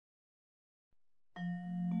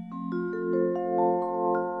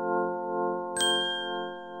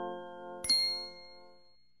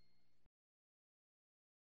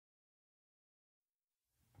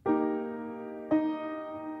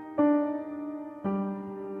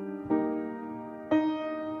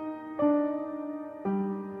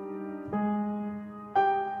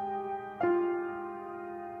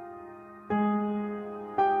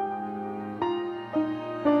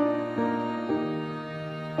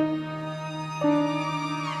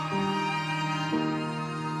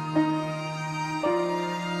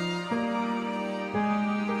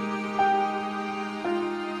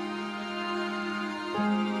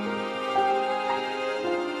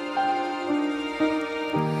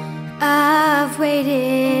I've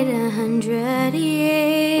waited 100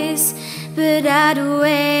 years, but I'd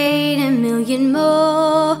wait 1,000,000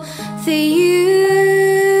 more for you.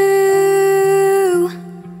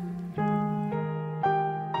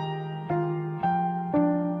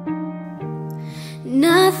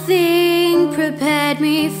 Nothing prepared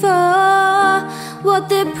me for what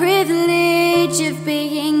the privilege of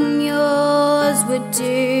being yours would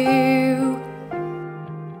do.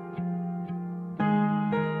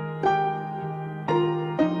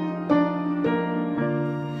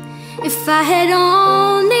 If I had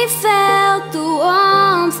only felt the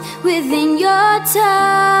warmth within your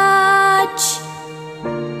touch,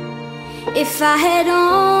 if I had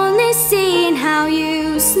only seen how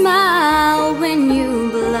you smile when you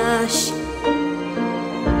blush,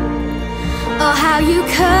 or how you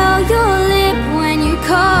curl your lip when you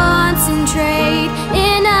concentrate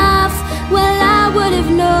enough, well, I would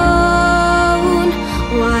have known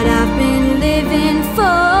what I've been living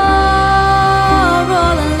for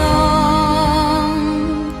all along.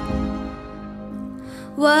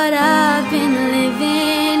 What I've been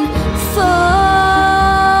living for.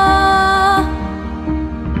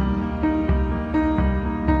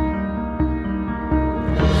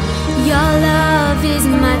 Your love is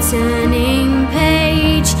my turning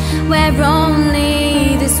page, where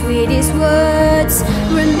only the sweetest words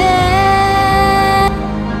remain.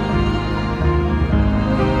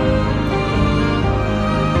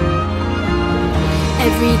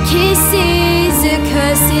 Every kiss is a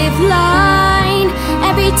cursive line,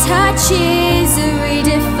 every touch is a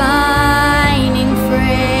redefining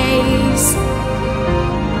phrase.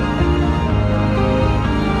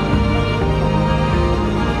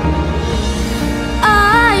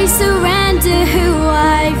 I surrender who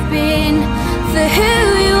I've been for who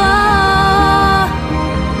you are,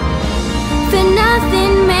 for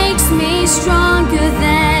nothing makes me stronger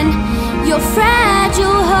than your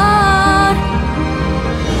fragile heart.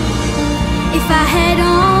 If I had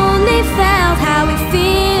only felt how it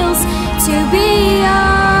feels to be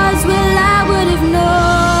yours, well, I would have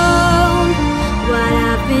known what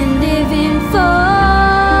I've been living for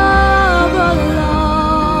all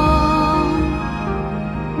along.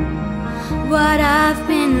 What I've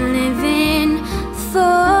been living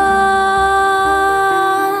for.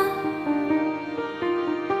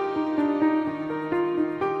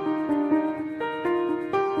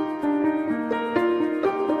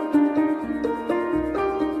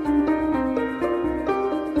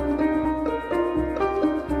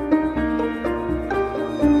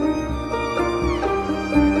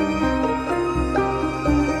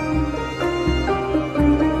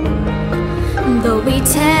 Though we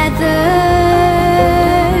tethered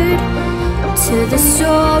to the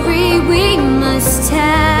story we must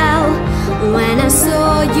tell, when I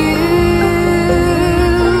saw you